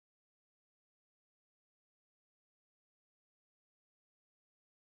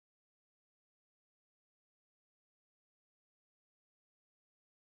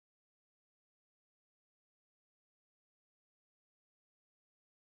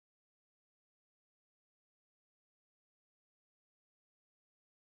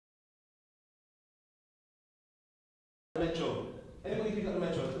Metro. Anybody pick up the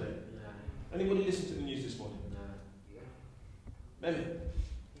Metro today? Nah. Anybody listen to the news this morning? Nah. Meme.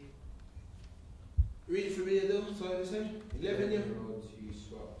 Read it for me, though. So I say 11 years. To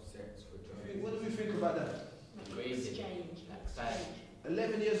swap sex for drugs. What do we think about that? Crazy. Exchange. Like that.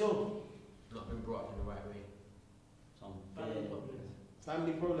 11 years old. Not been brought up in the right way. Some family problems.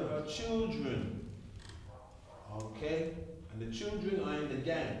 Family problem. Children. Okay? And the children are in the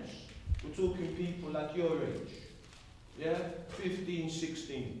gangs. We're talking people like your age. Yeah? 15,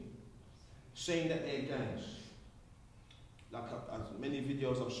 16. Saying that they're gangs. Like as many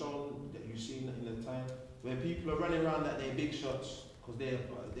videos I've shown that you've seen in the time, where people are running around that they're big shots because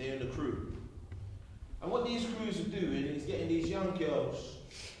they're in the crew. And what these crews are doing is getting these young girls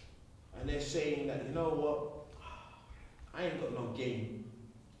and they're saying that, you know what, I ain't got no game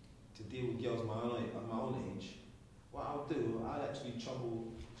to deal with girls my own age. What I'll do, I'll actually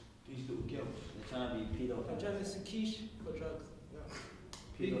trouble these little girls. They're trying to be pedophile. I'm trying to quiche for drugs.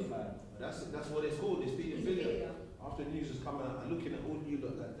 Pedophile. That's what it's called, it's pedophilia. After the news is coming out, I'm looking at all you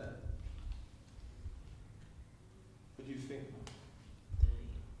look like that. What do you think?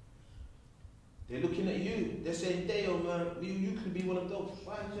 They're looking at you. They're saying, Dale, man, you could be one of those.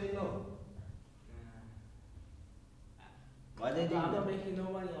 Why are you saying no? Why they do I'm not that? making no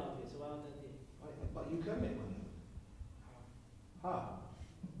money out of it, so why would I do it? But you can make money. How?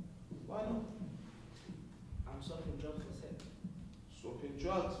 Why not? I'm swapping drugs for sex. Swapping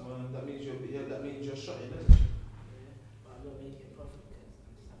drugs, man. That means you're shotting, isn't it? Yeah. But I'm not making profit because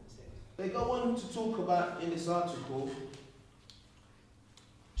I'm just having sex. They go on to talk about in this article,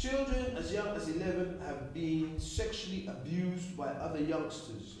 children as young as 11 have been sexually abused by other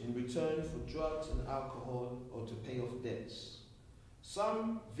youngsters in return for drugs and alcohol or to pay off debts.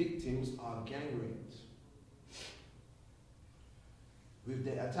 Some victims are gang raped, with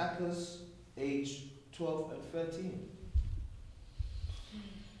their attackers aged 12 and 13.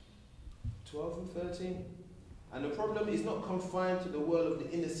 12 and 13. And the problem is not confined to the world of the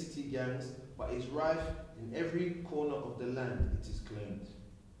inner city gangs, but is rife in every corner of the land, it is claimed.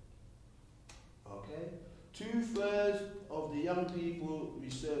 Okay? 2/3 of the young people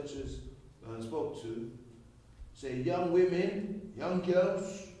researchers spoke to say young women, young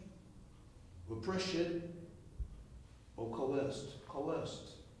girls were pressured or coerced.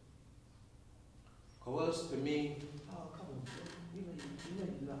 Coerced to mean, oh, come on, you know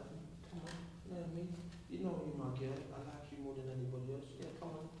you love me. Come on, you know me. You know you're my girl. I like you more than anybody else. Yeah, come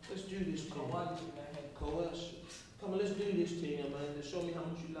on, let's do this thing. Coerce. Come on, let's do this thing, man. Show me how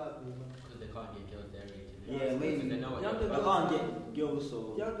much you love me, man. Because they can't get girls their age. Yeah, maybe. They know what Younger they're I can't get girls,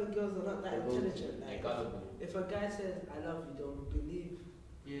 so. Younger girls are not that intelligent. They're Like, gullible. if a guy says, I love you, don't believe.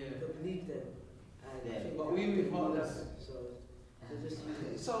 Yeah. Don't believe them. And Yeah. I think But that we people with love others. them. So they just use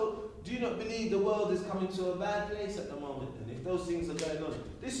it. So, do you not believe the world is coming to a bad place at the moment? And if those things are going on,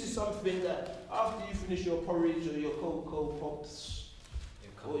 this is something that after you finish your porridge or your cocoa pops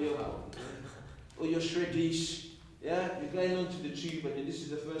or your shreddies, yeah, you're going onto the tube and this is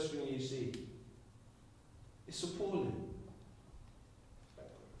the first thing you see. It's appalling.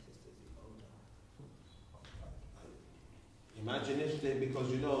 Imagine if they,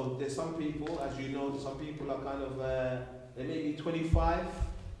 because you know, there's some people, as you know, some people are kind of, they may be 25,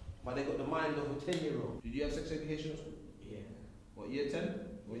 but they got the mind of a 10-year-old. Did you have sex education? Yeah. What, year 10?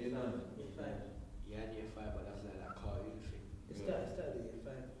 Or year 9? Year 5. Yeah, year 5, but that's like that cartoon thing. It started year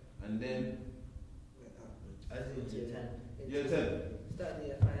 5. And then, Went up. I think it's year 10. year 10? Started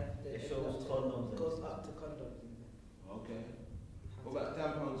year 5. Then It shows condoms and goes stuff. up to condoms. Okay. What about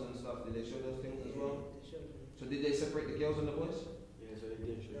tampons and stuff? Did they show those things as well? They showed me. So did they separate the girls and the boys? Yeah, so they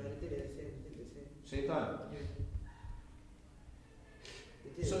did show No, you. they did the same. Same time? They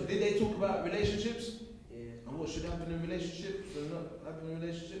did So it. did they talk about relationships? Yeah. And what should happen in relationships and not happen in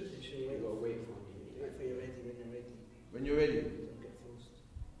relationships? They show You you. gotta wait for it. Wait for you ready when you're ready. When you're ready, Don't get forced.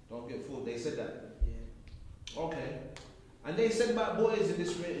 don't get fooled. They said that. Yeah. Okay. And they said about boys in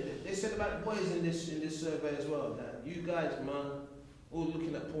this. They said about boys in this survey as well that you guys, man, all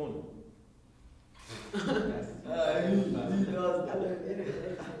looking at porn. He does that.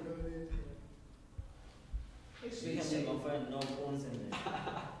 We can confirm no phones in there.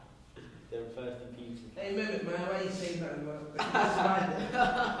 They're first people. Hey, Mehmet, man, why you saying that, man?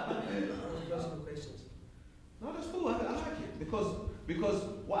 Personal questions. No, that's cool. I like it because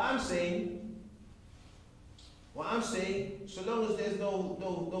what I'm saying, so long as there's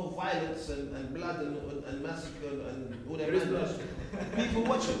no violence and blood and massacre and all that madness, people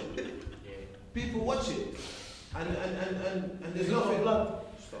watch it. Yeah. People watch it, and there's nothing. Stop.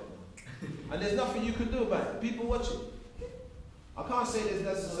 And there's nothing you can do about it. People watch it. I can't say there's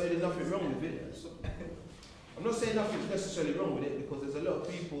necessarily nothing wrong with it. I I'm not saying nothing's necessarily wrong with it, because there's a lot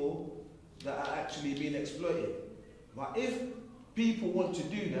of people that are actually being exploited. But if people want to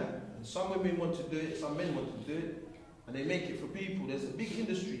do that, and some women want to do it, some men want to do it, and they make it for people, there's a big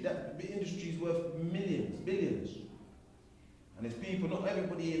industry. That big industry is worth millions, billions. And there's people, not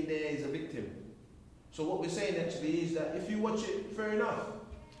everybody in there is a victim. So what we're saying actually is that if you watch it, fair enough.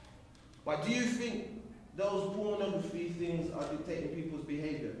 But do you think those pornography things are dictating people's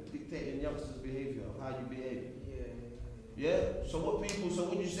behaviour, dictating youngsters' behaviour of how you behave? Yeah? So what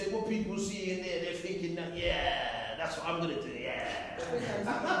when you say what people see in there, they're thinking that, yeah, that's what I'm going to do, yeah. I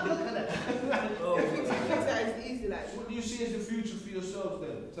think that is easy, like. What do you see as the future for yourselves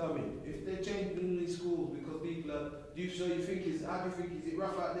then? Tell me. If they're changing these schools because people are, how do you think, is it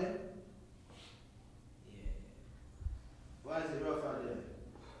rough out there? Yeah. Why is it rough out there?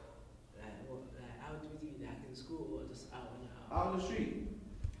 How do we do that in school or just out and out? Out on the street.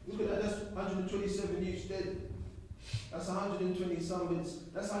 Look at that, that's 127 youths dead. That's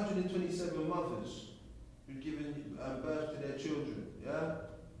that's 127 mothers who've given birth to their children, yeah?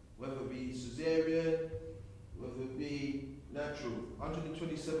 Whether it be cesarean, whether it be natural.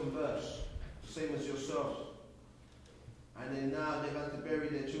 127 births, same as yourselves. And then now they've had to bury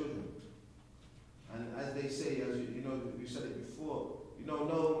their children. And as they say, as you know, we said it before, no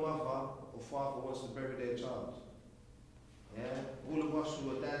mother or father wants to bury their child. Yeah? All of us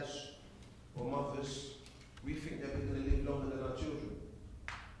who are dads or mothers, we think that we're going to live longer than our children.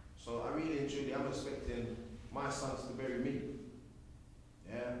 So I really and truly, I'm expecting my sons to bury me.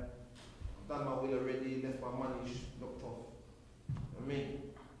 Yeah? I've done my will already, left my money locked off. I mean,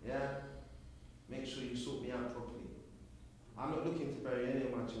 yeah? Make sure you sort me out properly. I'm not looking to bury any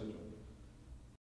of my children.